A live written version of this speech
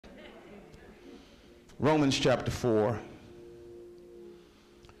Romans chapter 4,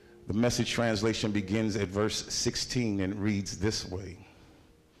 the Message translation begins at verse 16 and reads this way.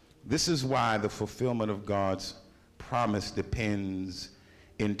 This is why the fulfillment of God's promise depends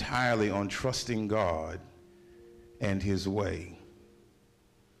entirely on trusting God and his way,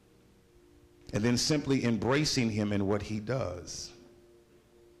 and then simply embracing him in what he does.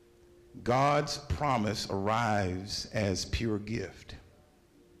 God's promise arrives as pure gift.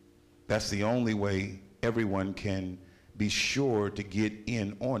 That's the only way everyone can be sure to get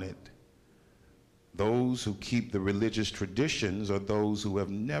in on it. Those who keep the religious traditions are those who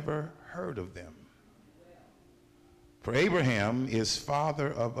have never heard of them. For Abraham is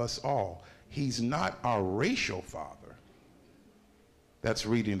father of us all. He's not our racial father. That's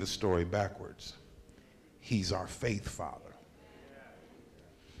reading the story backwards. He's our faith father.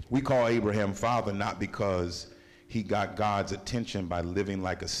 We call Abraham father not because he got God's attention by living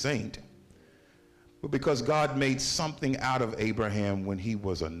like a saint, but because God made something out of Abraham when he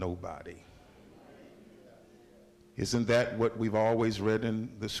was a nobody. Isn't that what we've always read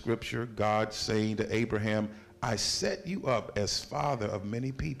in the scripture? God saying to Abraham, I set you up as father of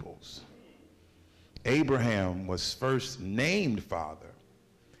many peoples. Abraham was first named father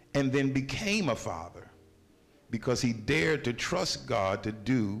and then became a father because he dared to trust God to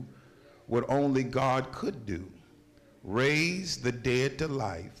do what only God could do. Raise the dead to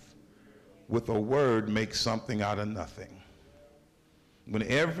life. With a word, make something out of nothing. When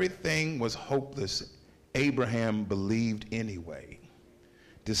everything was hopeless, Abraham believed anyway,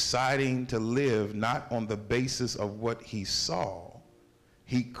 deciding to live not on the basis of what he saw,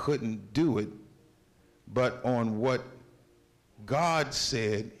 he couldn't do it, but on what God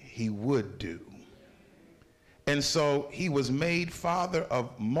said he would do. And so he was made father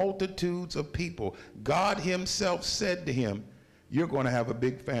of multitudes of people. God himself said to him, you're going to have a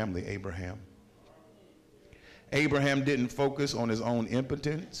big family, Abraham. Abraham didn't focus on his own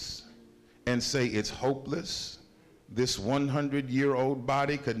impotence and say it's hopeless. This 100-year-old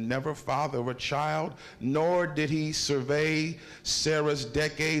body could never father a child, nor did he survey Sarah's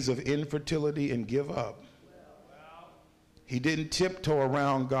decades of infertility and give up. He didn't tiptoe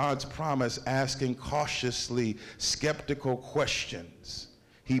around God's promise asking cautiously skeptical questions.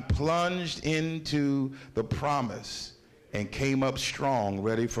 He plunged into the promise and came up strong,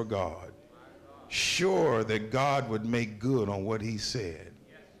 ready for God, sure that God would make good on what he said.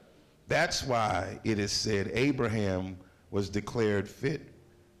 That's why it is said Abraham was declared fit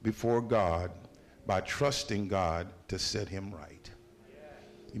before God by trusting God to set him right.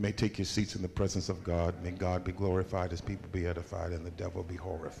 You may take your seats in the presence of God. May God be glorified, his people be edified, and the devil be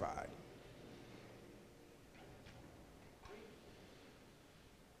horrified.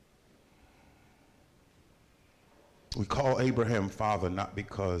 We call Abraham father not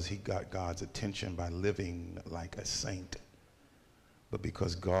because he got God's attention by living like a saint, but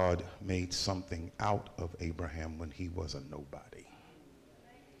because God made something out of Abraham when he was a nobody.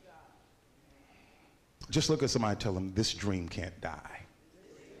 Just look at somebody and tell them, this dream can't die.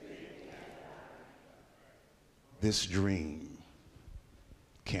 This dream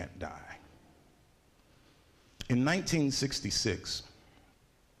can't die. In 1966,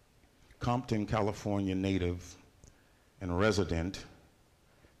 Compton, California native and resident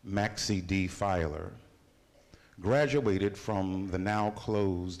Maxie D. Filer graduated from the now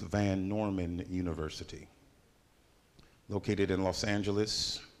closed Van Norman University, located in Los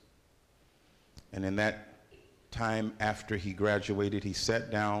Angeles. And in that time after he graduated, he sat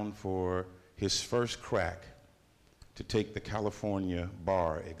down for his first crack to take the California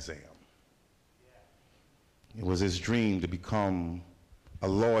bar exam. It was his dream to become a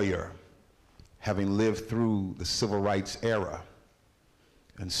lawyer, having lived through the civil rights era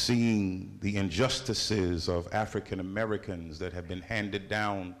and seeing the injustices of African Americans that have been handed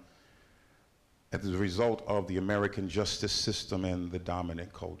down as a result of the American justice system and the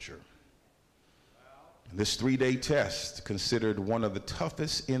dominant culture. And this 3-day test, considered one of the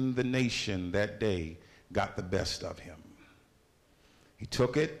toughest in the nation that day, got the best of him. He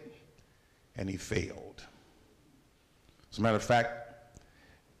took it and he failed. As a matter of fact,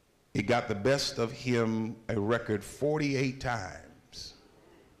 it got the best of him a record 48 times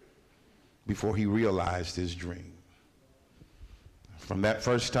before he realized his dream. From that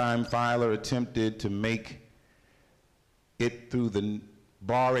first time, Filer attempted to make it through the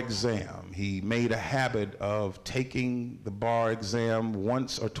bar exam. He made a habit of taking the bar exam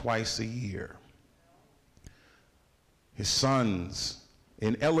once or twice a year. His sons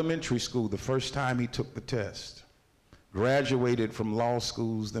in elementary school, the first time he took the test, graduated from law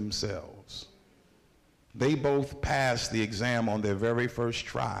schools themselves. They both passed the exam on their very first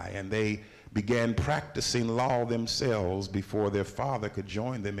try, and they began practicing law themselves before their father could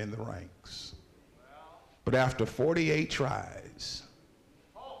join them in the ranks. But after 48 tries,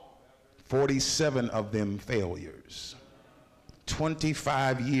 47 of them failures,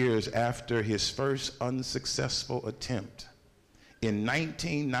 25 years after his first unsuccessful attempt, in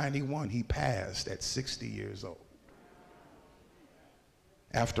 1991, he passed at 60 years old.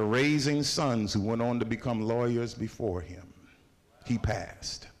 After raising sons who went on to become lawyers before him, he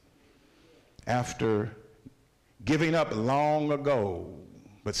passed. After giving up long ago,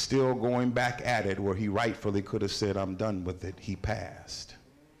 but still going back at it where he rightfully could have said, I'm done with it, he passed.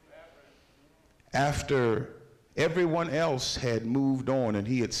 After everyone else had moved on and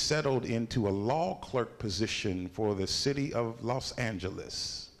he had settled into a law clerk position for the city of Los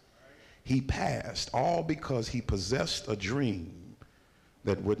Angeles, he passed, all because he possessed a dream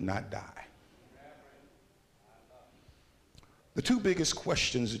that would not die. The two biggest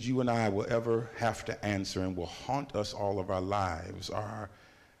questions that you and I will ever have to answer and will haunt us all of our lives are,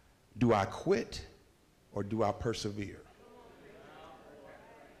 do I quit or do I persevere?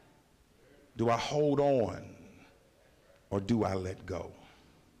 Do I hold on or do I let go?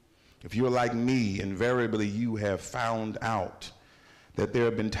 If you're like me, invariably you have found out that there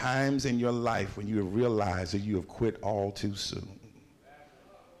have been times in your life when you have realized that you have quit all too soon.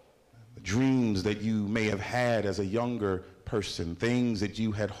 The dreams that you may have had as a younger person, things that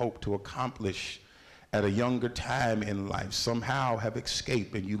you had hoped to accomplish at a younger time in life, somehow have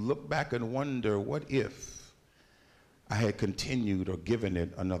escaped, and you look back and wonder, what if I had continued or given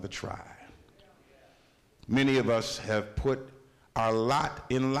it another try? Many of us have put our lot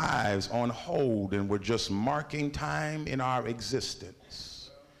in lives on hold, and we're just marking time in our existence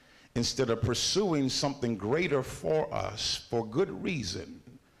instead of pursuing something greater for us for good reason,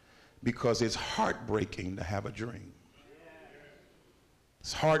 because it's heartbreaking to have a dream.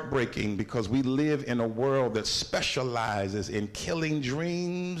 It's heartbreaking because we live in a world that specializes in killing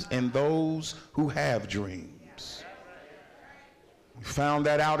dreams and those who have dreams. We found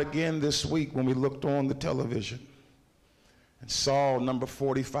that out again this week when we looked on the television and saw number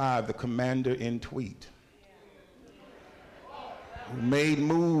 45, the commander in tweet, who made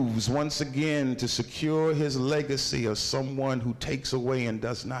moves once again to secure his legacy of someone who takes away and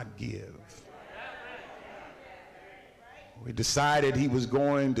does not give. We decided he was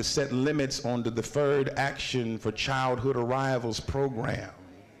going to set limits on the deferred action for childhood arrivals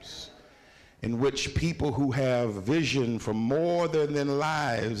programs, in which people who have vision for more than their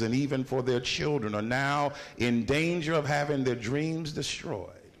lives and even for their children are now in danger of having their dreams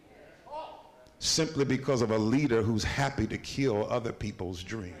destroyed simply because of a leader who's happy to kill other people's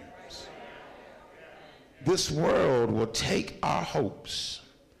dreams. This world will take our hopes.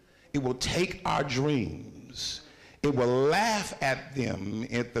 It will take our dreams. It will laugh at them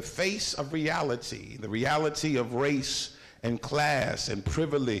in the face of reality, the reality of race and class and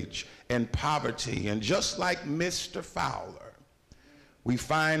privilege and poverty. And just like Mr. Fowler, we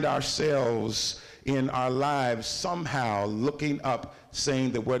find ourselves in our lives somehow looking up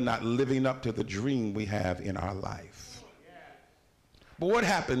saying that we're not living up to the dream we have in our life. But what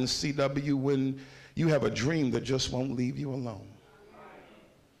happens, CW, when you have a dream that just won't leave you alone?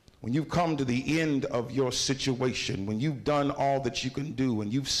 When you've come to the end of your situation, when you've done all that you can do,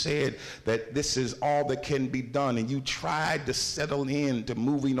 and you've said that this is all that can be done, and you tried to settle into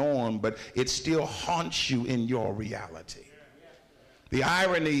moving on, but it still haunts you in your reality. The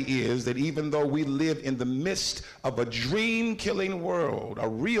irony is that even though we live in the midst of a dream-killing world, a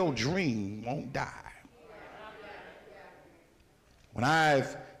real dream won't die. When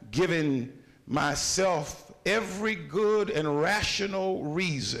I've given myself every good and rational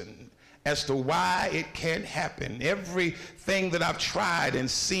reason as to why it can't happen, everything that I've tried and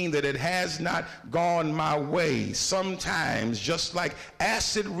seen that it has not gone my way, sometimes, just like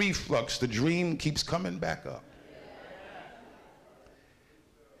acid reflux, the dream keeps coming back up.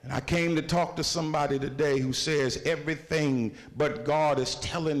 And I came to talk to somebody today who says everything but God is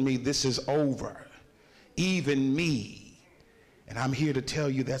telling me this is over, even me. And I'm here to tell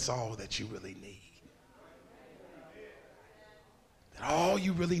you that's all that you really need. That all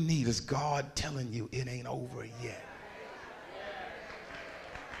you really need is God telling you it ain't over yet.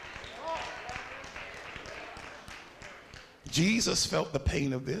 Jesus felt the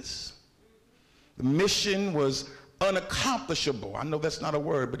pain of this. The mission was unaccomplishable. I know that's not a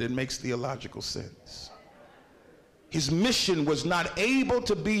word, but it makes theological sense. His mission was not able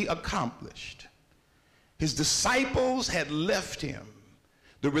to be accomplished. His disciples had left him.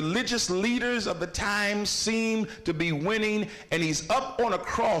 The religious leaders of the time seem to be winning, and he's up on a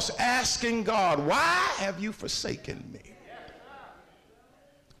cross asking God, why have you forsaken me?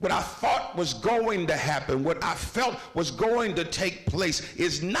 What I thought was going to happen, what I felt was going to take place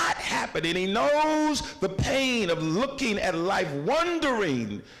is not happening. He knows the pain of looking at life,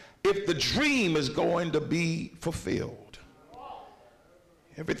 wondering if the dream is going to be fulfilled.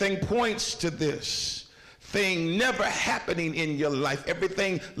 Everything points to this thing never happening in your life.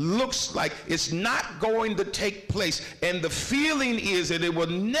 Everything looks like it's not going to take place, and the feeling is that it will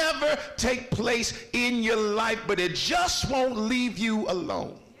never take place in your life, but it just won't leave you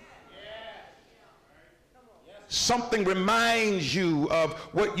alone. Something reminds you of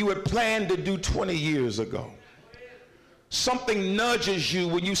what you had planned to do 20 years ago. Something nudges you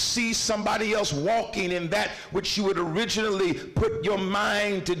when you see somebody else walking in that which you had originally put your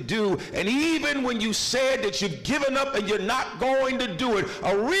mind to do. And even when you said that you've given up and you're not going to do it,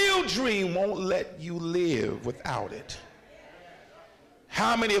 a real dream won't let you live without it.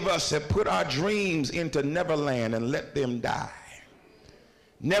 How many of us have put our dreams into Neverland and let them die?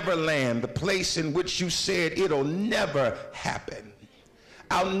 Neverland, the place in which you said it'll never happen.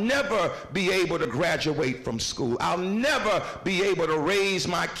 I'll never be able to graduate from school. I'll never be able to raise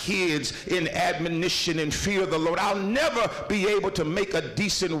my kids in admonition and fear of the Lord. I'll never be able to make a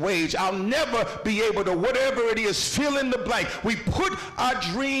decent wage. I'll never be able to, whatever it is, fill in the blank. We put our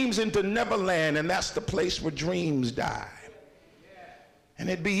dreams into Neverland, and that's the place where dreams die. And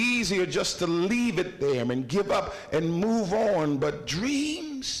it'd be easier just to leave it there and give up and move on, but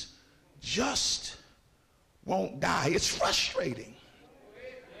dreams just won't die. It's frustrating.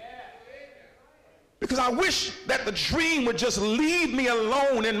 Because I wish that the dream would just leave me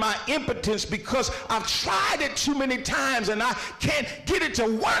alone in my impotence, because I've tried it too many times and I can't get it to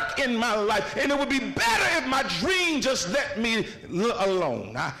work in my life. And it would be better if my dream just let me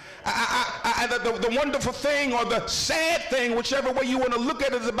alone. The wonderful thing, or the sad thing, whichever way you want to look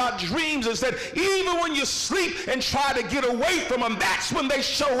at it, is about dreams, is that even when you sleep and try to get away from them, that's when they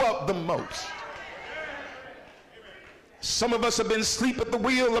show up the most. Some of us have been asleep at the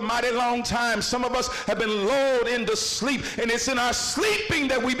wheel a mighty long time. Some of us have been lulled into sleep, and it's in our sleeping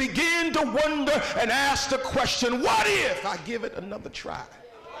that we begin to wonder and ask the question, what if I give it another try?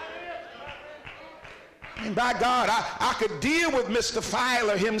 And by God, I could deal with Mr.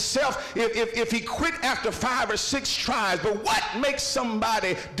 Filer himself if he quit after 5 or 6 tries, but what makes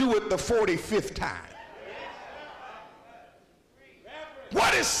somebody do it the 45th time?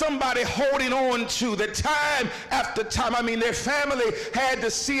 What is somebody holding on to that time after time? I mean, their family had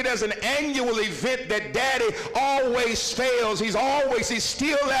to see it as an annual event that daddy always fails. He's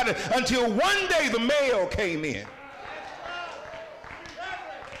still at it until one day the mail came in.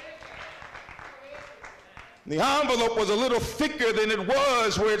 The envelope was a little thicker than it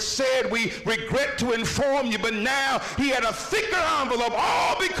was, where it said, "We regret to inform you," but now he had a thicker envelope,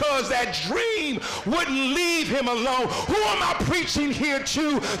 all because that dream wouldn't leave him alone. Who am I preaching here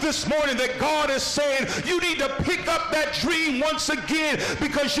to this morning? That God is saying you need to pick up that dream once again,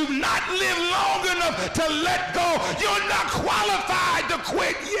 because you've not lived long enough to let go. You're not qualified to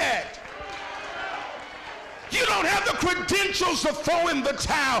quit yet. You don't have the credentials to throw in the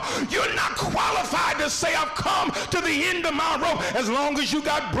towel. You're not qualified to say, I've come to the end of my rope. As long as you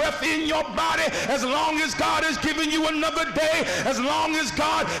got breath in your body, as long as God has given you another day, as long as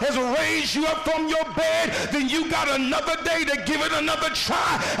God has raised you up from your bed, then you got another day to give it another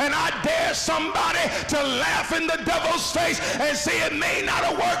try. And I dare somebody to laugh in the devil's face and say, it may not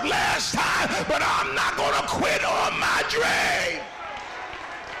have worked last time, but I'm not going to quit on my dream.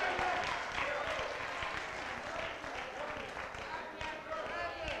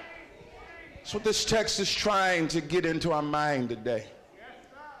 That's what this text is trying to get into our mind today,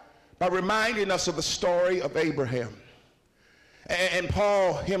 by reminding us of the story of Abraham. And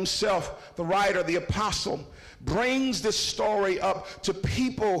Paul himself, the writer, the apostle, brings this story up to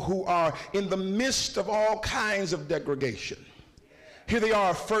people who are in the midst of all kinds of degradation. Here they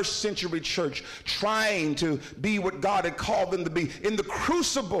are, a first century church, trying to be what God had called them to be, in the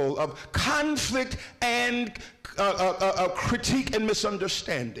crucible of conflict and critique and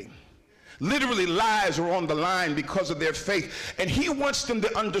misunderstanding. Literally, lives are on the line because of their faith. And he wants them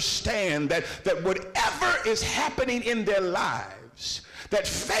to understand that whatever is happening in their lives, that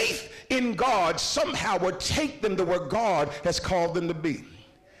faith in God somehow will take them to where God has called them to be.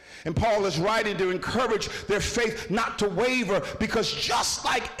 And Paul is writing to encourage their faith not to waver, because just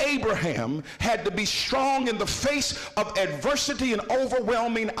like Abraham had to be strong in the face of adversity and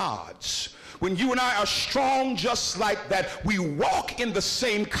overwhelming odds, when you and I are strong just like that, we walk in the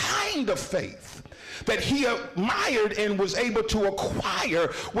same kind of faith that he admired and was able to acquire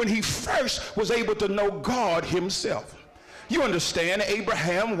when he first was able to know God himself. You understand,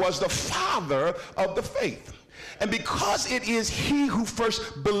 Abraham was the father of the faith. And because it is he who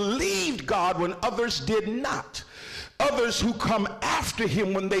first believed God when others did not, others who come after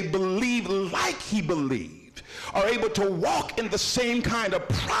him when they believe like he believed are able to walk in the same kind of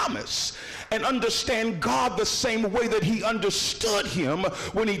promise and understand God the same way that he understood him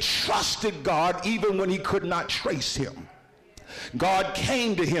when he trusted God even when he could not trace him. God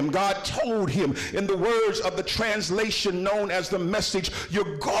came to him. God told him in the words of the translation known as the Message,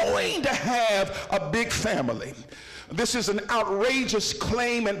 you're going to have a big family. This is an outrageous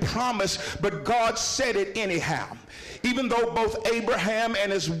claim and promise, but God said it anyhow. Even though both Abraham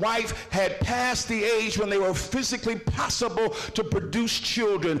and his wife had passed the age when they were physically possible to produce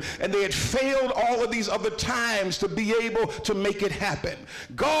children, and they had failed all of these other times to be able to make it happen,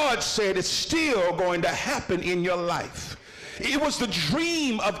 God said it's still going to happen in your life. It was the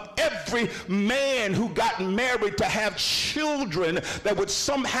dream of every man who got married to have children that would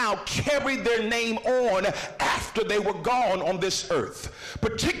somehow carry their name on after they were gone on this earth.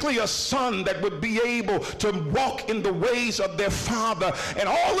 Particularly a son that would be able to walk in the ways of their father. And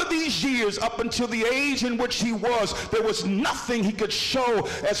all of these years up until the age in which he was, there was nothing he could show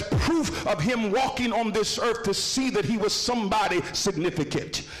as proof of him walking on this earth to see that he was somebody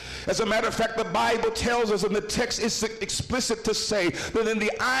significant. As a matter of fact, the Bible tells us, and the text is explicit to say, that in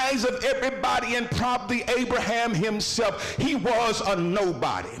the eyes of everybody, and probably Abraham himself, he was a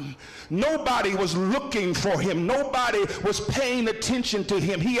nobody. Nobody was looking for him. Nobody was paying attention to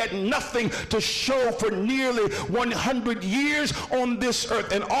him. He had nothing to show for nearly 100 years on this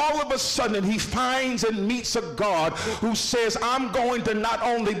earth. And all of a sudden, he finds and meets a God who says, I'm going to not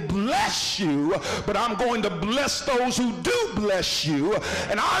only bless you, but I'm going to bless those who do bless you.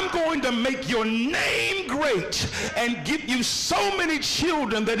 And I'm going to make your name great and give you so many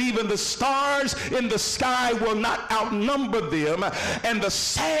children that even the stars in the sky will not outnumber them, and the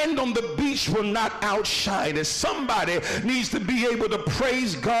sand on the beach will not outshine it. Somebody needs to be able to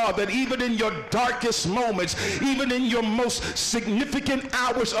praise God that even in your darkest moments, even in your most significant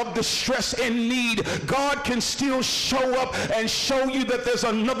hours of distress and need, God can still show up and show you that there's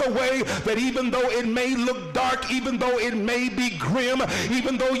another way, that even though it may look dark, even though it may be grim,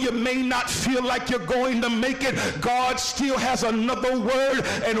 even though you may not feel like you're going to make it, God still has another word,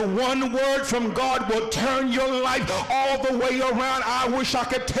 and one word from God will turn your life all the way around. I wish I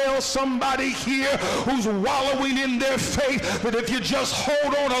could tell somebody here who's wallowing in their faith that if you just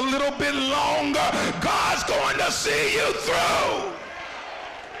hold on a little bit longer, God's going to see you through.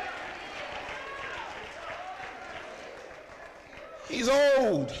 He's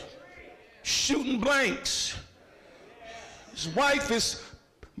old, shooting blanks. His wife is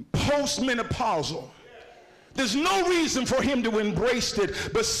postmenopausal. There's no reason for him to embrace it,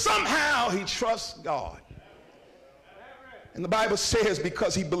 but somehow he trusts God. And the Bible says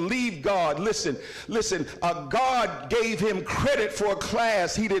because he believed God, listen, God gave him credit for a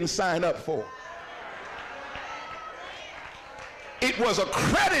class he didn't sign up for. It was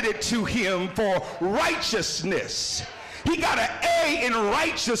accredited to him for righteousness. He got an A in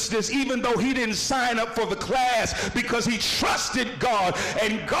righteousness even though he didn't sign up for the class, because he trusted God,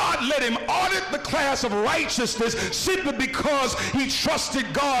 and God let him audit the class of righteousness simply because he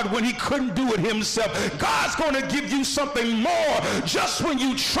trusted God when he couldn't do it himself. God's going to give you something more just when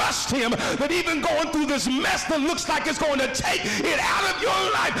you trust him, that even going through this mess that looks like it's going to take it out of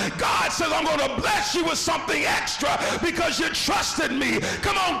your life, God says, I'm going to bless you with something extra because you trusted me.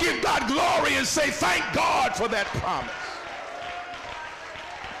 Come on, give God glory and say thank God for that promise.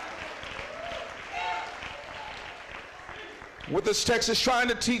 What this text is trying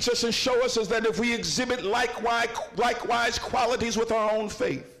to teach us and show us is that if we exhibit likewise qualities with our own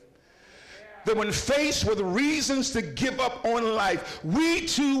faith, that when faced with reasons to give up on life, we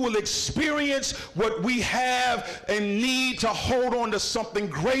too will experience what we have and need to hold on to something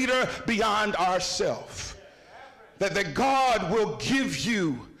greater beyond ourselves. That God will give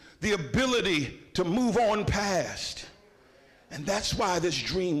you the ability to move on past. And that's why this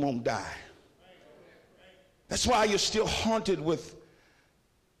dream won't die. That's why you're still haunted with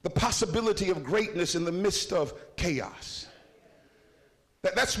the possibility of greatness in the midst of chaos.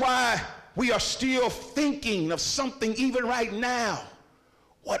 That's why we are still thinking of something even right now.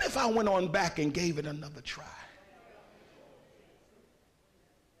 What if I went on back and gave it another try?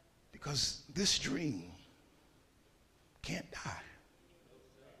 Because this dream can't die.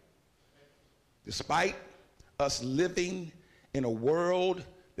 Despite us living in a world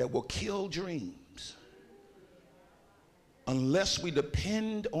that will kill dreams, unless we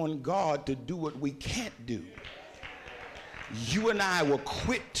depend on God to do what we can't do, you and I will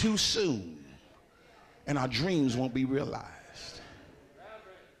quit too soon and our dreams won't be realized.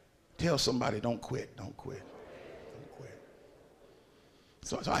 Tell somebody, don't quit, don't quit, don't quit.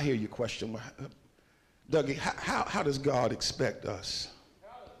 So I hear your question. Dougie, how does God expect us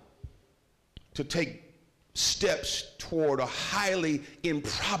to take steps toward a highly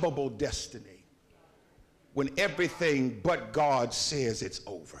improbable destiny when everything but God says it's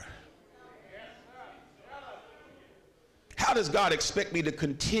over? How does God expect me to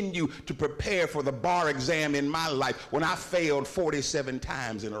continue to prepare for the bar exam in my life when I failed 47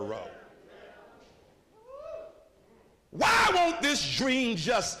 times in a row? Why won't this dream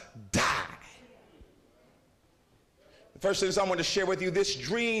just die? The first thing I want to share with you, this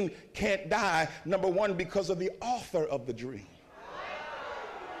dream can't die, number one, because of the author of the dream.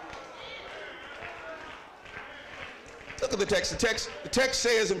 Look at the text. The text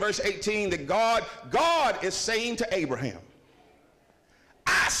says in verse 18 that God is saying to Abraham,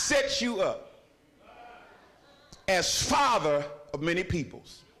 I set you up as father of many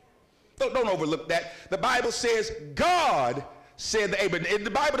peoples. Don't overlook that. The Bible says God said to Abraham. The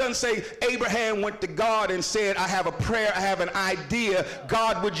Bible doesn't say Abraham went to God and said, I have a prayer, I have an idea.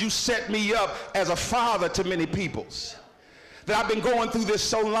 God, would you set me up as a father to many peoples? That I've been going through this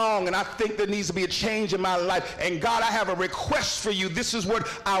so long and I think there needs to be a change in my life. And God, I have a request for you. This is what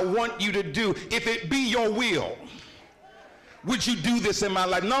I want you to do. If it be your will, would you do this in my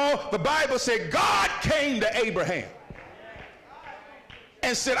life? No, the Bible said God came to Abraham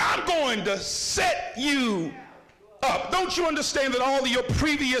and said, I'm going to set you up. Don't you understand that all of your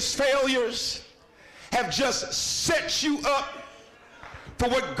previous failures have just set you up for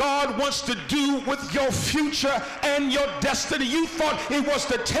what God wants to do with your future and your destiny? You thought it was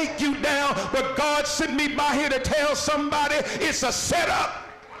to take you down, but God sent me by here to tell somebody it's a setup.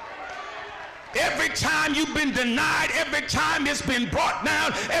 Every time you've been denied, every time it's been brought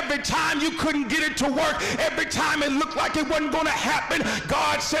down, every time you couldn't get it to work, every time it looked like it wasn't going to happen,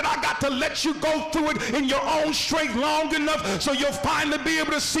 God said, I got to let you go through it in your own strength long enough so you'll finally be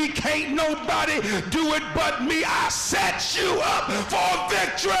able to see, can't nobody do it but me. I set you up for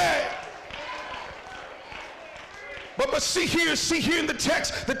victory. But see here in the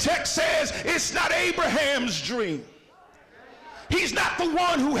text says it's not Abraham's dream. He's not the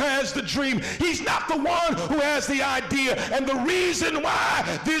one who has the dream. He's not the one who has the idea. And the reason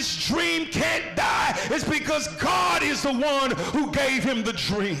why this dream can't die is because God is the one who gave him the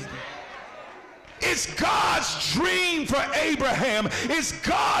dream. It's God's dream for Abraham. It's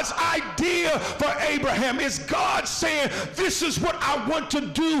God's idea for Abraham. It's God saying, this is what I want to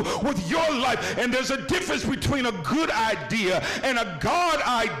do with your life. And there's a difference between a good idea and a God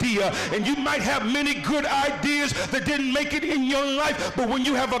idea. And you might have many good ideas that didn't make it in your life, but when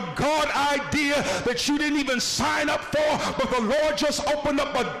you have a God idea that you didn't even sign up for, but the Lord just opened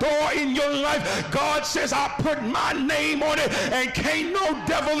up a door in your life, God says, I put my name on it, and can't no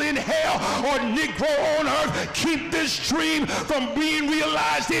devil in hell or Negro on earth keep this dream from being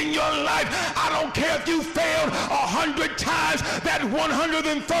realized in your life. I don't care if you failed 100 times, that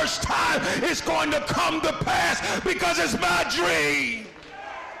 101st time it's going to come to pass because it's my dream.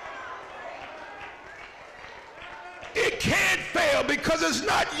 It can't fail because it's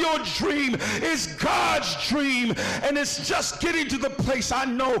not your dream, it's God's dream. And it's just getting to the place, I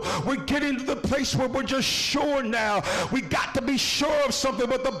know we're getting to the place where we're just sure now. We got to be sure of something,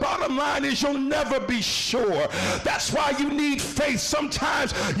 but the bottom line is you'll never be sure. That's why you need faith.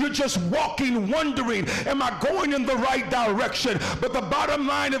 Sometimes you're just walking, wondering, am I going in the right direction? But the bottom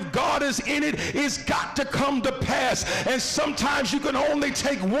line, if God is in it, it's got to come to pass. And sometimes you can only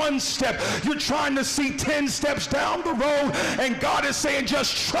take one step. You're trying to see 10 steps down the road, and God is saying,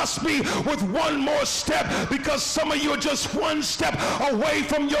 just trust me with one more step, because some of you are just one step away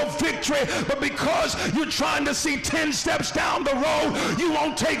from your victory, but because you're trying to see 10 steps down the road, you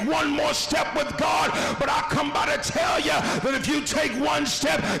won't take one more step with God. But I come by to tell you that if you take one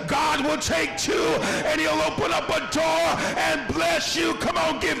step, God will take two, and he'll open up a door and bless you. Come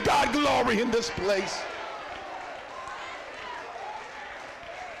on, give God glory in this place.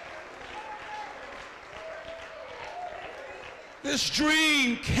 This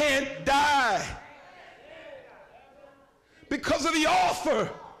dream can't die because of the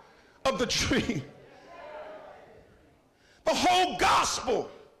author of the dream. The whole gospel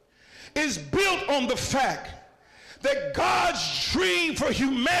is built on the fact that God's dream for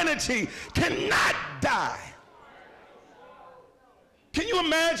humanity cannot die. Can you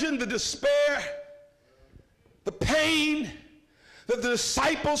imagine the despair, the pain that the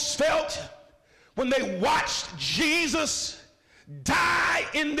disciples felt when they watched Jesus die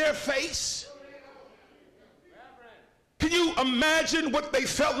in their face? Can you imagine what they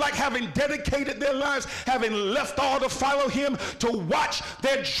felt like, having dedicated their lives, having left all to follow him, to watch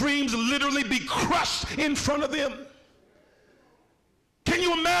their dreams literally be crushed in front of them? Can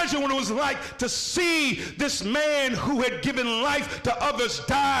you imagine what it was like to see this man who had given life to others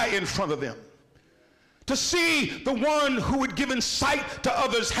die in front of them? To see the one who had given sight to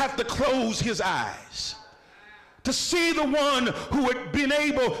others have to close his eyes? To see the one who had been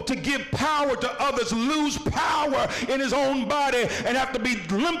able to give power to others lose power in his own body and have to be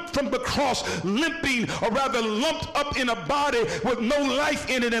limped from the cross, limping, or rather lumped up in a body with no life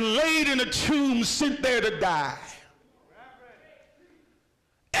in it and laid in a tomb, sent there to die.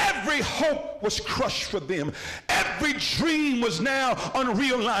 Every hope was crushed for them. Every dream was now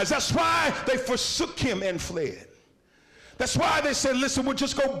unrealized. That's why they forsook him and fled. That's why they said, listen, we'll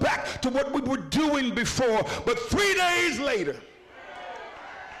just go back to what we were doing before. But 3 days later,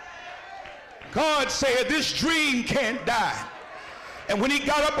 God said, this dream can't die. And when he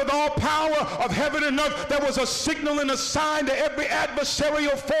got up with all power of heaven and earth, there was a signal and a sign to every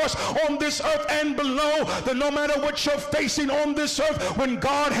adversarial force on this earth and below, that no matter what you're facing on this earth, when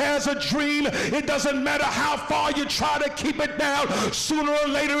God has a dream, it doesn't matter how far you try to keep it down, sooner or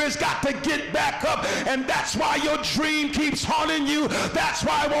later it's got to get back up. And that's why your dream keeps haunting you. That's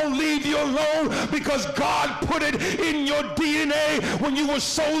why it won't leave you alone, because God put it in your DNA when you were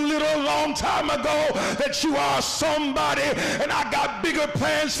so little a long time ago that you are somebody, and I got bigger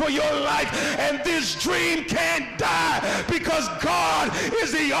plans for your life, and this dream can't die because God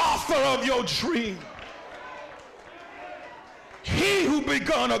is the author of your dream. He who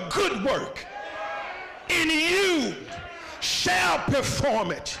begun a good work in you shall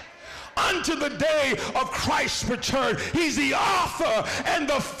perform it unto the day of Christ's return. He's the author and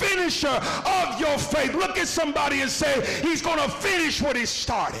the finisher of your faith. Look at somebody and say, he's going to finish what he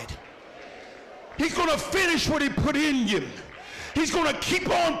started. He's going to finish what he put in you. He's going to keep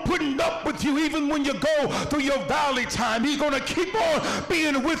on putting up with you even when you go through your valley time. He's going to keep on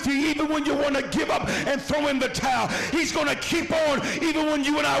being with you even when you want to give up and throw in the towel. He's going to keep on even when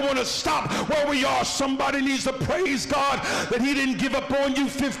you and I want to stop where we are. Somebody needs to praise God that he didn't give up on you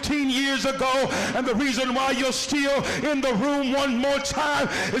 15 years ago. And the reason why you're still in the room one more time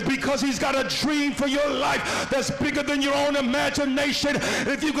is because he's got a dream for your life that's bigger than your own imagination.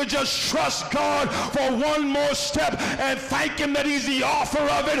 If you could just trust God for one more step and thank him that he's the author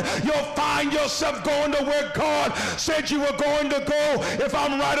of it, you'll find yourself going to where God said you were going to go. If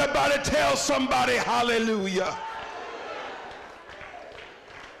I'm right about it, tell somebody hallelujah.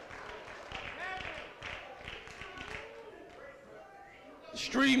 This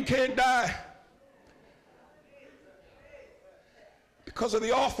dream can't die because of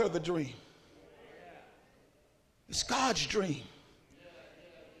the author of the dream. It's God's dream.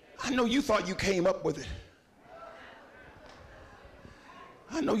 I know you thought you came up with it.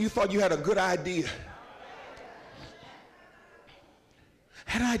 I know you thought you had a good idea.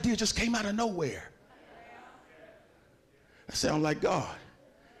 That idea just came out of nowhere. That sounds like God.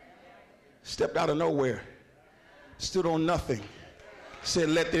 Stepped out of nowhere, stood on nothing, said,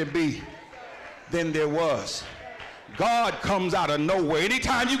 let there be. Then there was. God comes out of nowhere.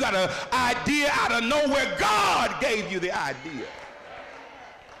 Anytime you got an idea out of nowhere, God gave you the idea.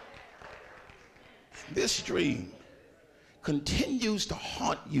 This dream continues to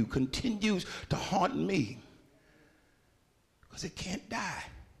haunt you, continues to haunt me, because it can't die.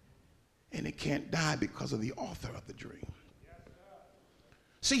 And it can't die because of the author of the dream.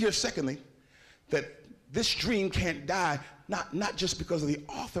 See here, secondly, that this dream can't die, not just because of the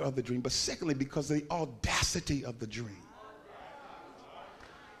author of the dream, but secondly, because of the audacity of the dream.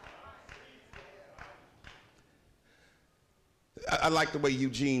 I like the way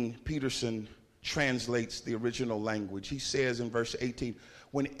Eugene Peterson translates the original language. He says in verse 18,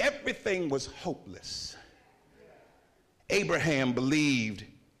 when everything was hopeless, Abraham believed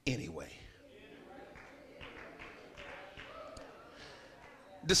anyway.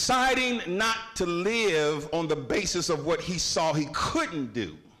 Deciding not to live on the basis of what he saw he couldn't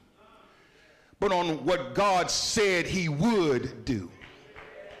do, but on what God said he would do.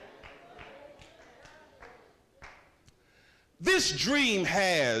 This dream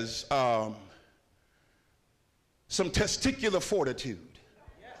has some testicular fortitude.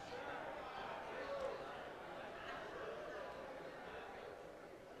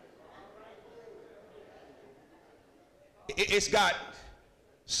 It's got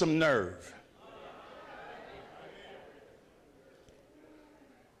some nerve.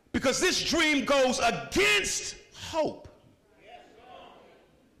 Because this dream goes against hope.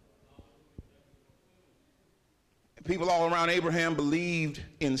 People all around Abraham believed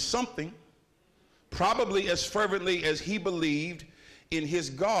in something, probably as fervently as he believed in his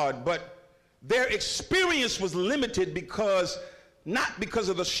God, but their experience was limited not because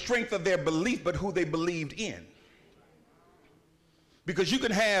of the strength of their belief, but who they believed in. Because you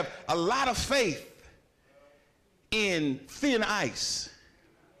can have a lot of faith in thin ice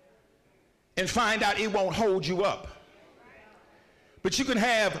and find out it won't hold you up. But you can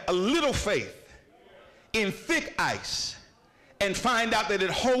have a little faith in thick ice and find out that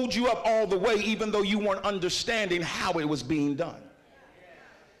it holds you up all the way, even though you weren't understanding how it was being done.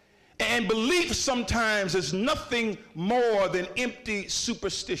 And belief sometimes is nothing more than empty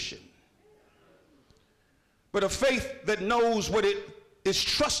superstition. But a faith that knows what it is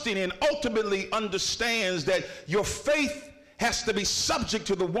trusting in ultimately understands that your faith has to be subject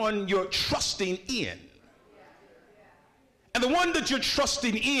to the one you're trusting in. And the one that you're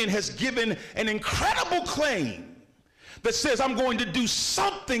trusting in has given an incredible claim that says, I'm going to do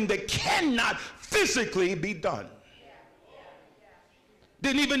something that cannot physically be done.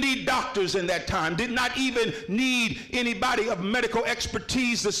 Didn't even need doctors in that time. Did not even need anybody of medical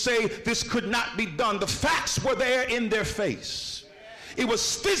expertise to say this could not be done. The facts were there in their face. It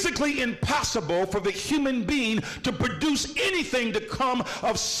was physically impossible for the human being to produce anything to come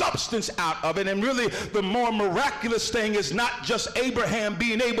of substance out of it. And really, the more miraculous thing is not just Abraham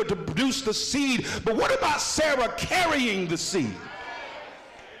being able to produce the seed, but what about Sarah carrying the seed?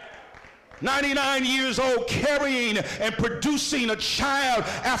 99 years old, carrying and producing a child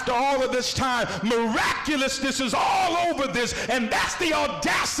after all of this time. Miraculousness is all over this, and that's the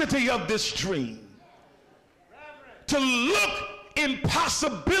audacity of this dream. To look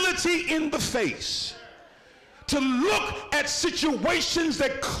impossibility in the face. To look at situations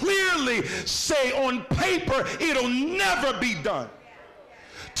that clearly say on paper it'll never be done.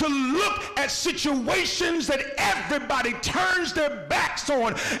 To look at situations that everybody turns their backs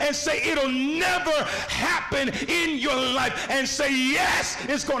on and say it'll never happen in your life, and say yes,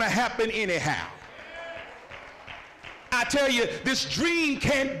 it's going to happen anyhow. I tell you, this dream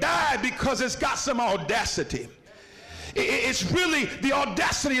can't die because it's got some audacity. It's really, the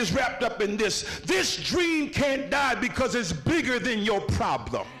audacity is wrapped up in this. This dream can't die because it's bigger than your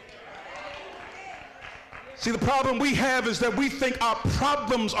problem. See, the problem we have is that we think our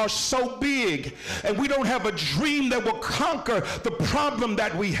problems are so big, and we don't have a dream that will conquer the problem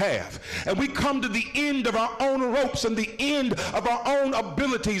that we have. And we come to the end of our own ropes and the end of our own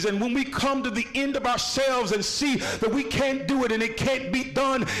abilities. And when we come to the end of ourselves and see that we can't do it and it can't be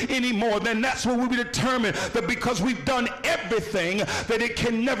done anymore, then that's when we determine that because we've done everything, that it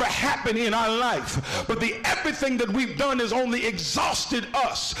can never happen in our life. But the everything that we've done has only exhausted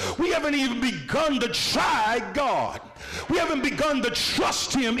us. We haven't even begun to try God. We haven't begun to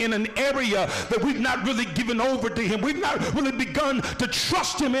trust him in an area that we've not really given over to him. We've not really begun to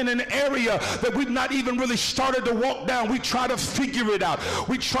trust him in an area that we've not even really started to walk down. We try to figure it out.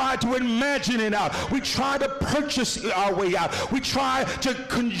 We try to imagine it out. We try to purchase our way out. We try to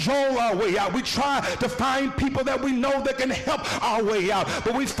cajole our way out. We try to find people that we know that can help our way out.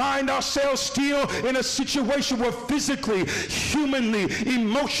 But we find ourselves still in a situation where physically, humanly,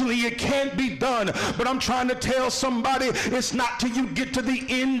 emotionally, it can't be done. But I'm trying to tell somebody, it's not till you get to the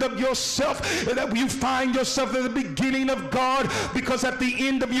end of yourself that you find yourself at the beginning of God, because at the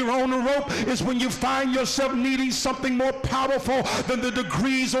end of your own rope is when you find yourself needing something more powerful than the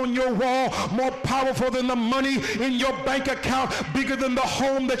degrees on your wall, more powerful than the money in your bank account, bigger than the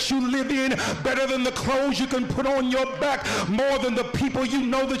home that you live in, better than the clothes you can put on your back, more than the people you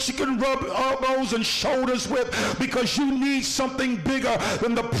know that you can rub elbows and shoulders with, because you need something bigger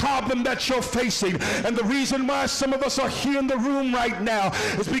than the problem that you're facing. And the reason why some of us are here in the room right now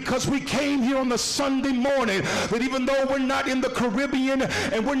is because we came here on the Sunday morning that even though we're not in the Caribbean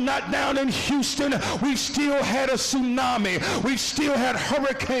and we're not down in Houston, we've still had a tsunami. We've still had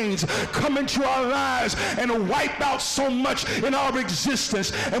hurricanes come into our lives and wipe out so much in our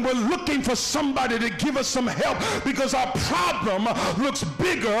existence. And we're looking for somebody to give us some help because our problem looks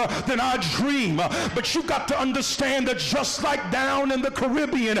bigger than our dream. But you got to understand that just like down in the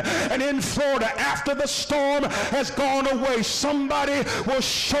Caribbean and in Florida, after the storm has gone away, somebody will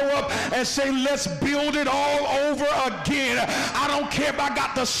show up and say, let's build it all over again. I don't care if I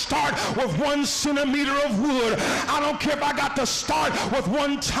got to start with 1 centimeter of wood. I don't care if I got to start with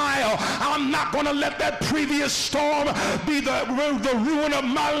 1 tile. I'm not going to let that previous storm be the ruin of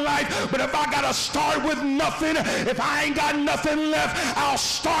my life. But if I got to start with nothing, if I ain't got nothing left, I'll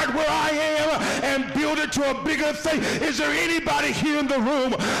start where I am and build it to a bigger thing. Is there anybody here in the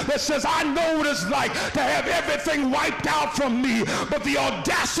room that says, I know what it's like to have everything be wiped out from me, but the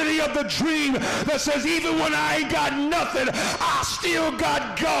audacity of the dream that says even when I ain't got nothing, I still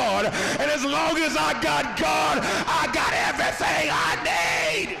got God. And as long as I got God, I got everything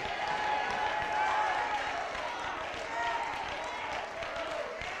I need.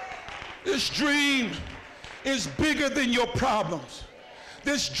 This dream is bigger than your problems.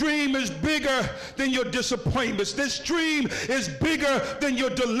 This dream is bigger than your disappointments. This dream is bigger than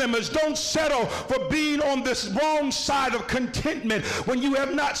your dilemmas. Don't settle for being on this wrong side of contentment when you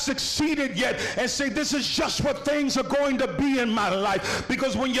have not succeeded yet and say, this is just what things are going to be in my life.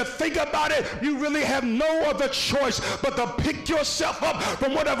 Because when you think about it, you really have no other choice but to pick yourself up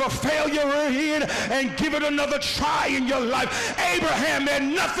from whatever failure you're in and give it another try in your life. Abraham had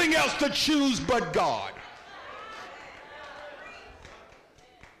nothing else to choose but God.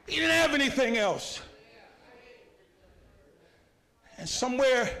 He didn't have anything else. And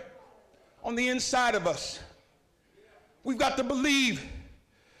somewhere on the inside of us, we've got to believe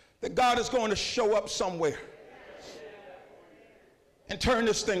that God is going to show up somewhere and turn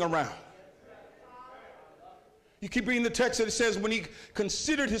this thing around. You keep reading the text that it says when he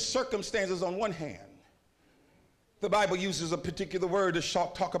considered his circumstances on one hand, the Bible uses a particular word to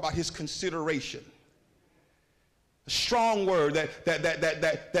talk about his consideration. A strong word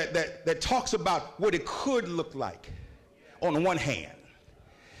that talks about what it could look like on one hand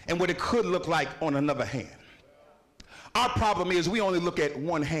and what it could look like on another hand. Our problem is we only look at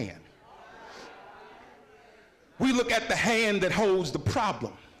one hand. We look at the hand that holds the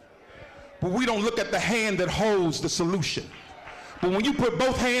problem, but we don't look at the hand that holds the solution. But when you put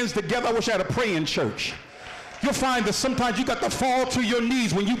both hands together, I wish I had a praying church. You'll find that sometimes you got to fall to your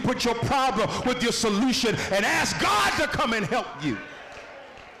knees when you put your problem with your solution and ask God to come and help you.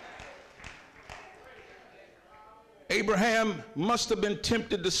 Abraham must have been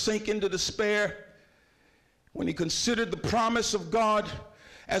tempted to sink into despair when he considered the promise of God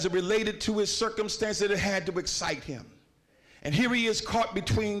as it related to his circumstance that it had to excite him. And here he is caught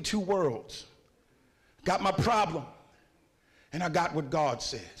between two worlds. Got my problem, and I got what God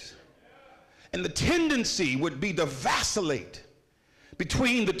says. And the tendency would be to vacillate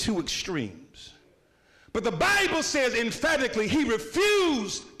between the two extremes. But the Bible says emphatically he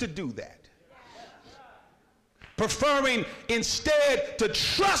refused to do that, preferring instead to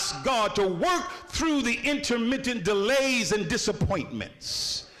trust God to work through the intermittent delays and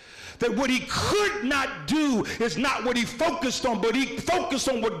disappointments. That what he could not do is not what he focused on, but he focused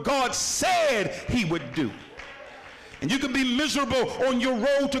on what God said he would do. And you can be miserable on your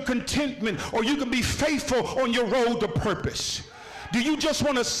road to contentment, or you can be faithful on your road to purpose. Do you just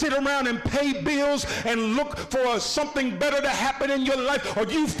want to sit around and pay bills and look for something better to happen in your life, or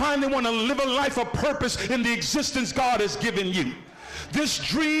do you finally want to live a life of purpose in the existence God has given you? This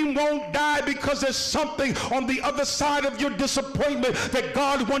dream won't die because there's something on the other side of your disappointment that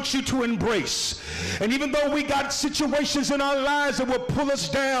God wants you to embrace. And even though we got situations in our lives that will pull us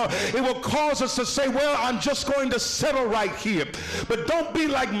down, it will cause us to say, well, I'm just going to settle right here. But don't be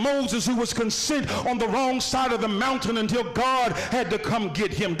like Moses, who was content on the wrong side of the mountain until God had to come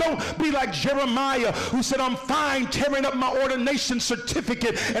get him. Don't be like Jeremiah, who said, I'm fine tearing up my ordination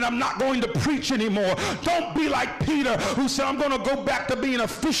certificate and I'm not going to preach anymore. Don't be like Peter, who said, I'm going to go back to being a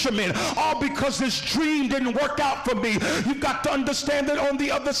fisherman, all because this dream didn't work out for me. You've got to understand that on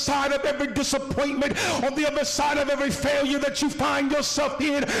the other side of every disappointment, on the other side of every failure that you find yourself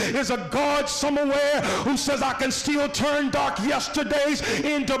in, is a God somewhere who says, I can still turn dark yesterdays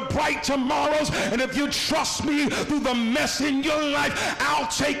into bright tomorrows. And if you trust me through the mess in your life, I'll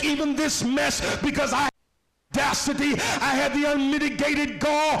take even this mess, because I audacity, I have the unmitigated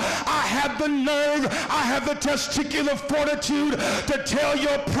gall, I have the nerve, I have the testicular fortitude to tell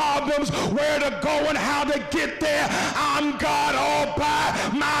your problems where to go and how to get there. I'm God all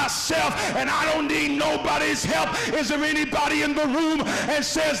by myself, and I don't need nobody's help. Is there anybody in the room and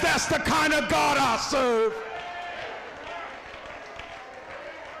says that's the kind of God I serve?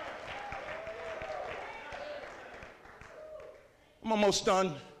 I'm almost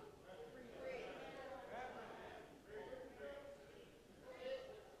done.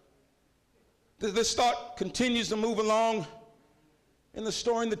 This thought continues to move along in the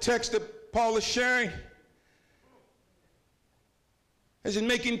story, in the text that Paul is sharing, as in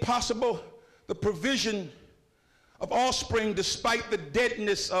making possible the provision of offspring despite the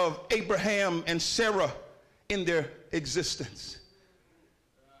deadness of Abraham and Sarah in their existence.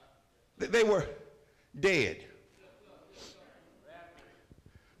 They were dead.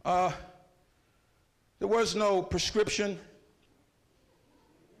 There was no prescription.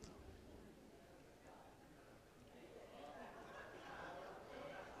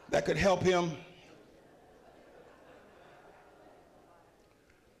 That could help him.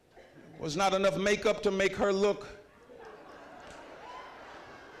 Was not enough makeup to make her look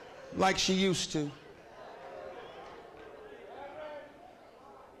like she used to. It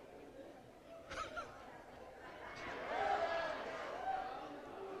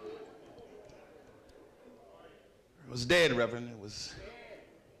was dead, Reverend. It was.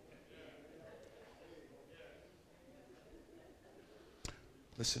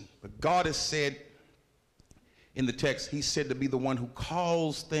 Listen, but God has said in the text, he said to be the one who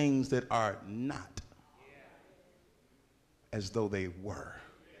calls things that are not as though they were.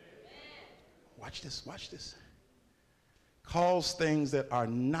 Watch this, watch this. Calls things that are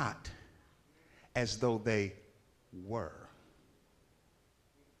not as though they were.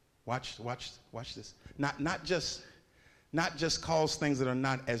 Watch this. Not just calls things that are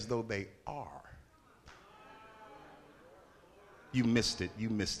not as though they are. You missed it. I'm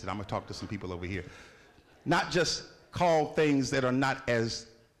going to talk to some people over here. Not just call things that are not as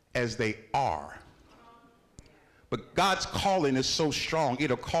they are. But God's calling is so strong,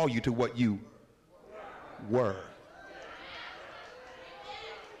 it'll call you to what you were.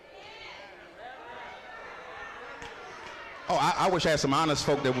 Oh, I wish I had some honest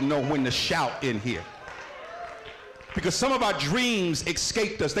folk that would know when to shout in here. Because some of our dreams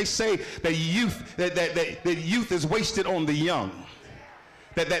escaped us. They say that youth is wasted on the young.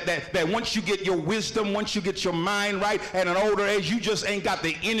 That once you get your wisdom, once you get your mind right at an older age, you just ain't got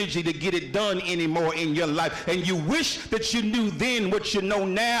the energy to get it done anymore in your life. And you wish that you knew then what you know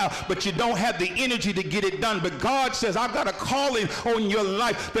now, but you don't have the energy to get it done. But God says, I've got a calling on your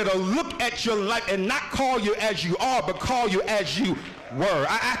life that'll look at your life and not call you as you are, but call you as you were.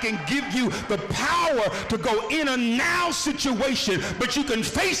 I can give you the power to go in a now situation, but you can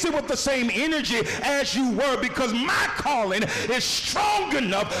face it with the same energy as you were, because my calling is strong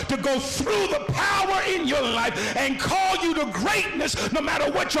enough to go through the power in your life and call you to greatness no matter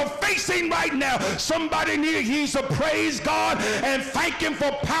what you're facing right now. Somebody needs to praise God and thank him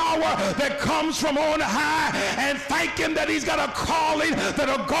for power that comes from on high, and thank him that he's got a calling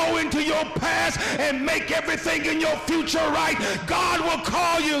that'll go into your past and make everything in your future right. God will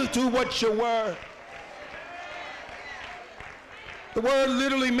call you to what you were. The word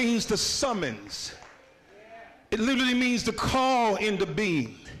literally means to summons. It literally means to call into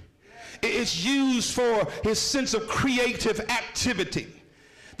being. It's used for his sense of creative activity.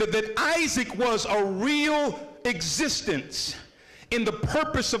 That Isaac was a real existence in the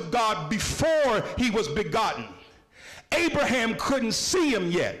purpose of God before he was begotten. Abraham couldn't see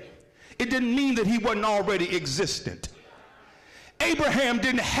him yet. It didn't mean that he wasn't already existent. Abraham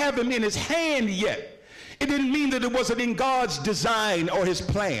didn't have him in his hand yet. It didn't mean that it wasn't in God's design or his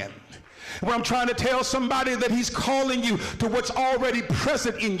plan. What I'm trying to tell somebody, that he's calling you to what's already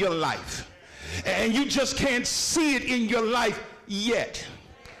present in your life. And you just can't see it in your life yet.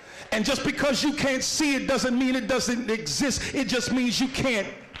 And just because you can't see it doesn't mean it doesn't exist. It just means you can't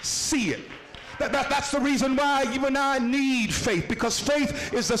see it. That's the reason why you and I need faith, because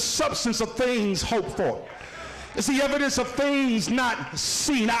faith is the substance of things hoped for. It's the evidence of things not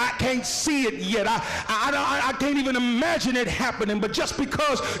seen. I can't see it yet. I can't even imagine it happening. But just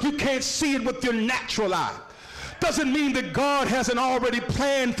because you can't see it with your natural eye doesn't mean that God hasn't already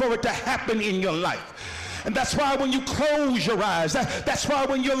planned for it to happen in your life. And that's why when you close your eyes, that's why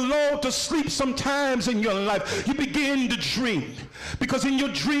when you're lulled to sleep sometimes in your life, you begin to dream. Because in your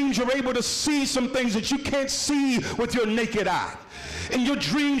dreams, you're able to see some things that you can't see with your naked eye. In your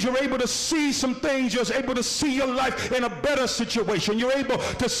dreams, you're able to see some things. You're able to see your life in a better situation. You're able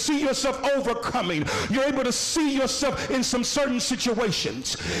to see yourself overcoming. You're able to see yourself in some certain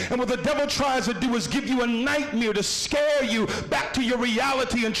situations. And what the devil tries to do is give you a nightmare to scare you back to your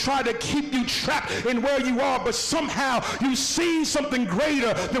reality and try to keep you trapped in where you are. But somehow you've seen something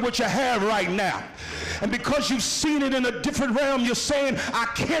greater than what you have right now. And because you've seen it in a different realm, you're saying, I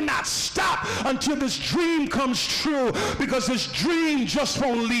cannot stop until this dream comes true, because this dream just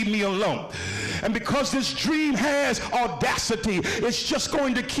won't leave me alone. And because this dream has audacity, it's just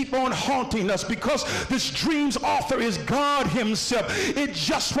going to keep on haunting us. Because this dream's author is God himself, it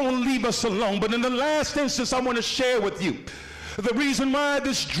just won't leave us alone. But in the last instance, I want to share with you the reason why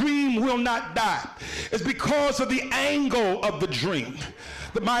this dream will not die is because of the angle of the dream.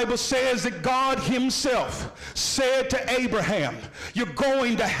 The Bible says that God himself said to Abraham, you're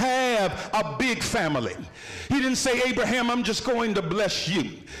going to have a big family. He didn't say, Abraham, I'm just going to bless you.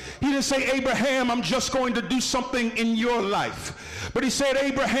 He didn't say, Abraham, I'm just going to do something in your life. But he said,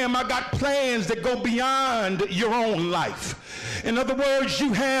 Abraham, I got plans that go beyond your own life. In other words,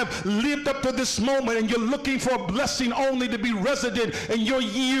 you have lived up to this moment and you're looking for a blessing only to be resident in your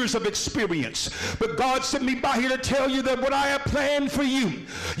years of experience. But God sent me by here to tell you that what I have planned for you dream,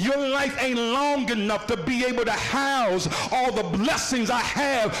 your life ain't long enough to be able to house all the blessings I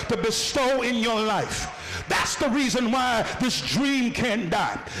have to bestow in your life. That's the reason why this dream can't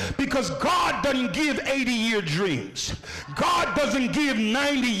die. Because God doesn't give 80-year dreams. God doesn't give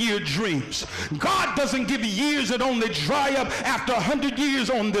 90-year dreams. God doesn't give years that only dry up after 100 years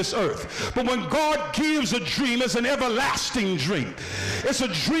on this earth. But when God gives a dream, it's an everlasting dream. It's a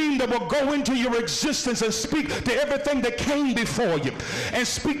dream that will go into your existence and speak to everything that came before you and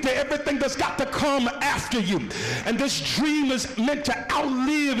speak to everything that's got to come after you. And this dream is meant to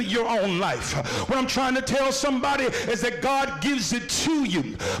outlive your own life. What I'm trying to tell somebody is that God gives it to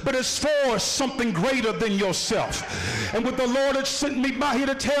you, but it's for something greater than yourself. And what the Lord has sent me by here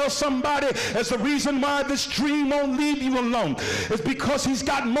to tell somebody is the reason why this dream won't leave you alone is because he's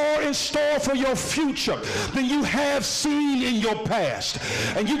got more in store for your future than you have seen in your past.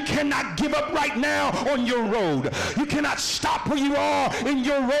 And you cannot give up right now on your road. You cannot stop where you are in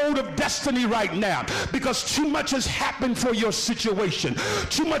your road of destiny right now, because too much has happened for your situation.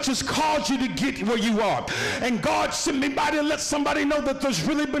 Too much has caused you to get where you are. And God sent me by to let somebody know that there's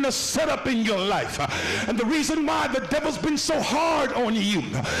really been a setup in your life. And the reason why the devil's been so hard on you,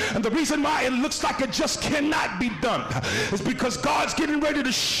 and the reason why it looks like it just cannot be done, is because God's getting ready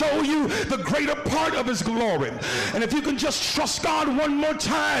to show you the greater part of his glory. And if you can just trust God one more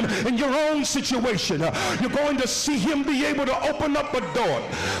time in your own situation, you're going to see him be able to open up a door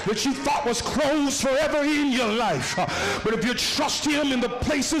that you thought was closed forever in your life. But if you trust him in the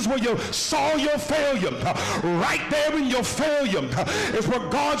places where you saw your failure, right there in your failure is where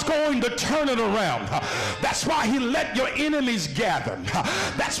God's going to turn it around. That's why he let your enemies gather.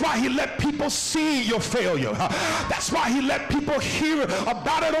 That's why he let people see your failure. That's why he let people hear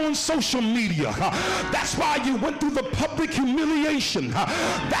about it on social media. That's why you went through the public humiliation.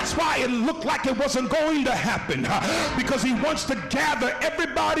 That's why it looked like it wasn't going to happen, because he wants to gather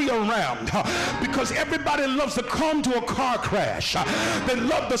everybody around, because everybody loves to come to a car crash. They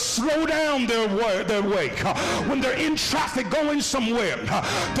love to slow down their way when they're in traffic going somewhere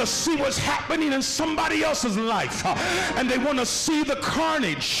to see what's happening in somebody else's life, and they want to see the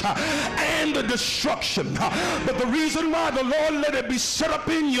carnage and the destruction. But the reason why the Lord let it be set up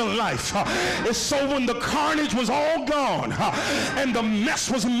in your life is so when the carnage was all gone and the mess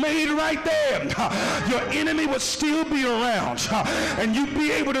was made right there, your enemy would still be around, and you'd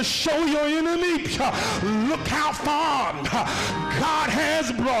be able to show your enemy, look how far God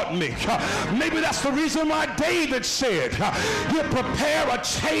has brought me. Maybe that's the reason why David said, he'll prepare a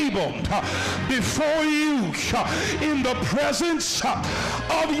table before you in the presence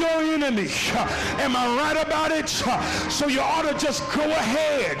of your enemy. Am I right about it? So you ought to just go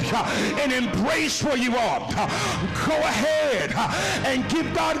ahead and embrace where you are. Go ahead and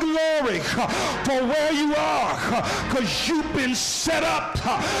give God glory for where you are, because you've been set up,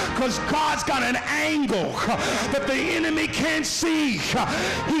 because God's got an angle that the enemy can't see.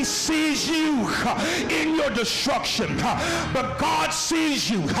 He sees you in your destruction, but God sees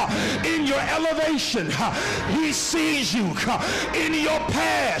you in your elevation. He sees you in your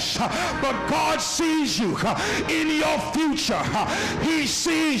past, but God sees you in your future. He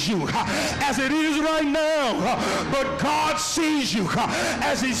sees you as it is right now, but God sees you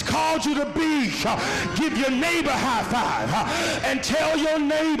as he's called you to be. Give your neighbor a high five and tell your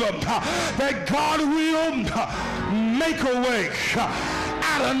neighbor that God will make a way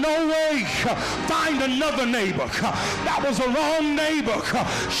out of no way. Find another neighbor that was a wrong neighbor,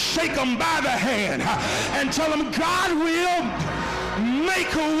 shake them by the hand and tell them God will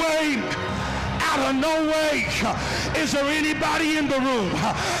make a way out of no way. Is there anybody in the room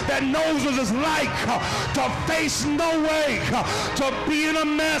that knows what it's like to face no way, to be in a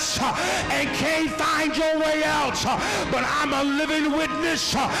mess and can't find your way out? But I'm a living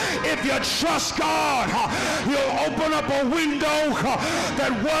witness. If you trust God, he'll open up a window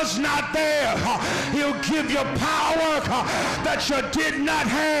that was not there. He'll give you power that you did not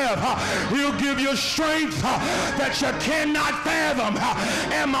have. He'll give you strength that you cannot fathom.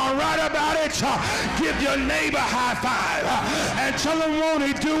 Am I right about it? Give your neighbor a high five and tell him, won't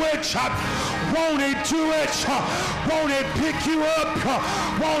he do it? Won't he do it? Won't he pick you up?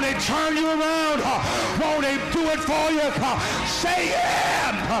 Won't he turn you around? Won't he do it for you? Say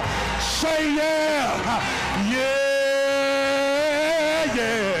yeah. Say yeah. Yeah,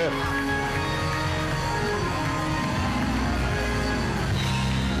 yeah.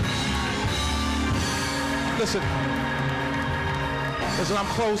 Listen, I'm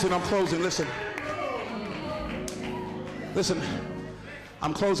closing. Listen,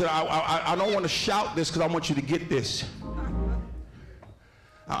 I'm closing. I don't want to shout this because I want you to get this.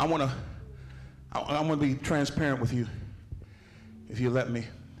 I want to be transparent with you. if you let me.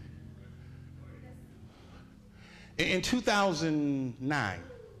 In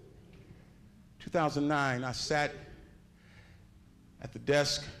 2009, I sat at the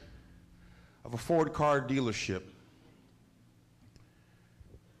desk of a Ford car dealership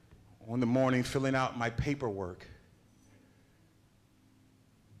on the morning filling out my paperwork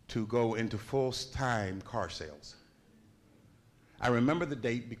to go into full-time car sales. I remember the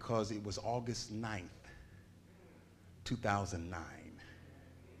date because it was August 9th, 2009.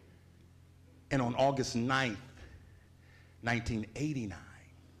 And on August 9th, 1989,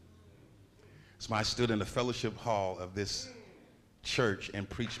 so when I stood in the fellowship hall of this church and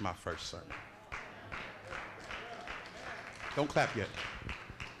preached my first sermon. Don't clap yet.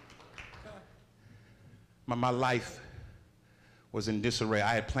 My life was in disarray.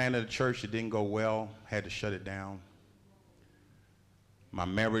 I had planted a church that didn't go well, had to shut it down. My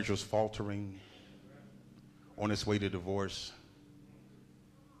marriage was faltering, on its way to divorce.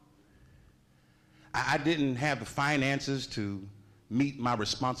 I didn't have the finances to meet my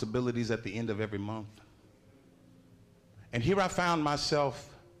responsibilities at the end of every month. And here I found myself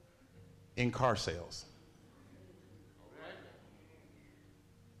in car sales.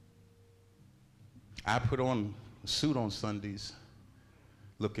 I put on a suit on Sundays,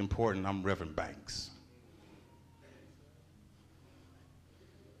 look important. I'm Reverend Banks.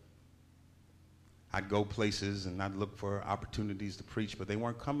 I'd go places and I'd look for opportunities to preach, but they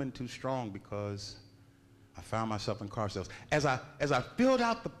weren't coming too strong because I found myself in car sales. As I filled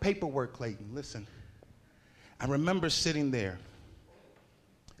out the paperwork, Clayton, listen, I remember sitting there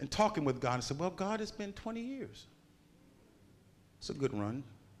and talking with God and said, well, God, it's been 20 years. It's a good run.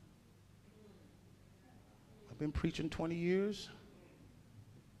 I've been preaching 20 years.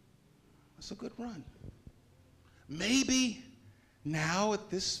 That's a good run. Maybe now at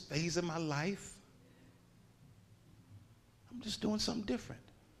this phase of my life, I'm just doing something different.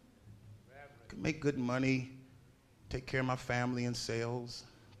 I can make good money, take care of my family in sales.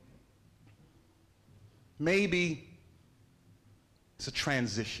 Maybe it's a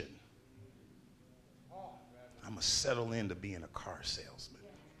transition. I'm going to settle into being a car salesman.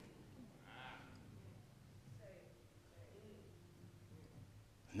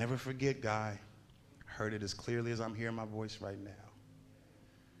 Never forget, Guy. I heard it as clearly as I'm hearing my voice right now.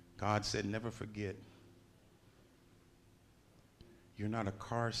 God said, never forget. You're not a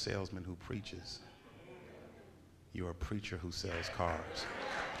car salesman who preaches. You're a preacher who sells cars.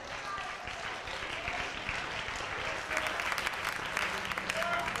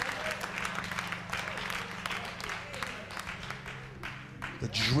 The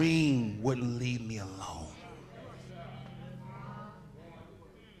dream wouldn't leave me alone.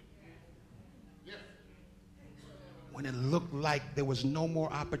 When it looked like there was no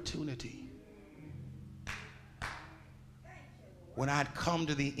more opportunity. When I'd come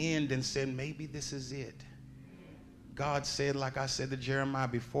to the end and said, maybe this is it. God said, like I said to Jeremiah,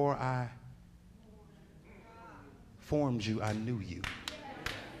 before I formed you, I knew you.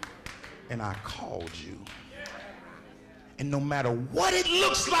 And I called you. And no matter what it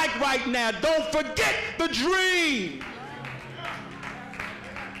looks like right now, don't forget the dream.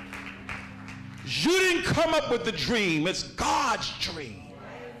 You didn't come up with the dream. It's God's dream.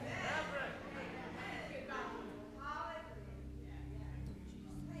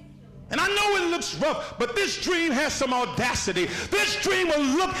 And I know it looks rough, but this dream has some audacity. This dream will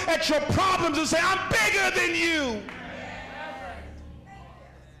look at your problems and say, I'm bigger than you.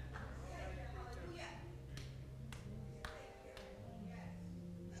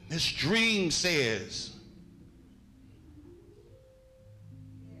 And this dream says,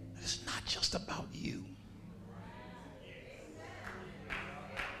 it's not just about you.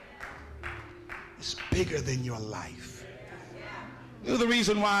 It's bigger than your life. You know the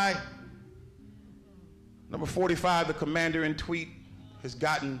reason why number 45, the commander-in-chief, has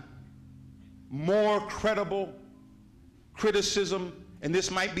gotten more credible criticism, and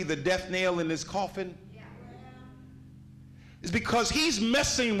this might be the death nail in his coffin, is because he's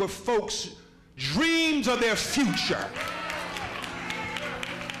messing with folks' dreams of their future.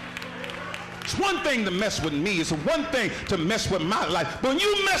 It's one thing to mess with me. It's one thing to mess with my life. But when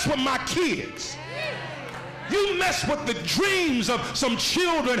you mess with my kids, you mess with the dreams of some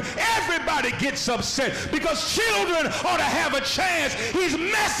children, everybody gets upset because children ought to have a chance. He's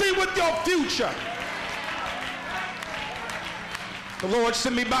messing with your future. The Lord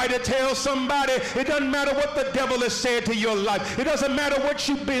sent me by to tell somebody, it doesn't matter what the devil has said to your life. It doesn't matter what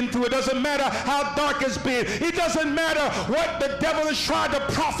you've been through. It doesn't matter how dark it's been. It doesn't matter what the devil has tried to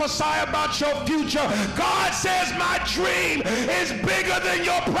prophesy about your future. God says my dream is bigger than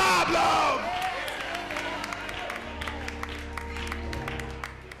your problem.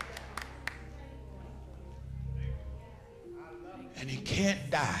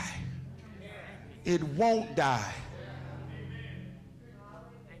 die. It won't die.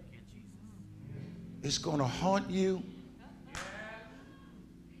 It's going to haunt you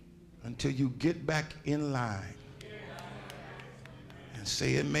until you get back in line and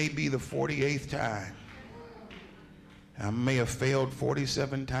say, it may be the 48th time. I may have failed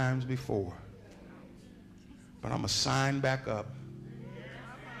 47 times before, but I'm going to sign back up,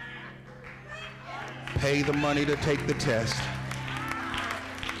 pay the money to take the test,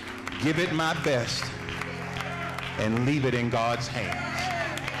 give it my best, and leave it in God's hands.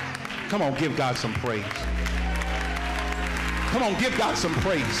 Come on, give God some praise. Come on, give God some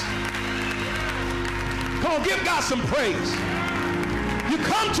praise. Come on, give God some praise. You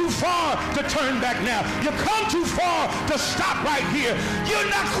come too far to turn back now. You come too far to stop right here. You're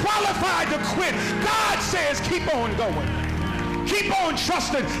not qualified to quit. God says keep on going. Keep on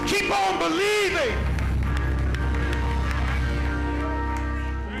trusting. Keep on believing.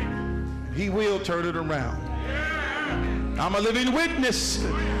 He will turn it around. I'm a living witness.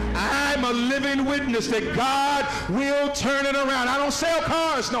 I'm a living witness that God will turn it around. I don't sell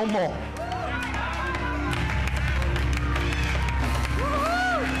cars no more.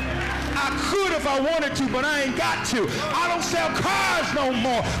 I could if I wanted to, but I ain't got to. I don't sell cars no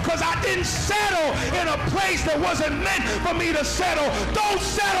more because I didn't settle in a place that wasn't meant for me to settle. Don't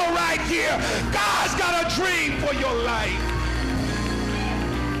settle right here. God's got a dream for your life.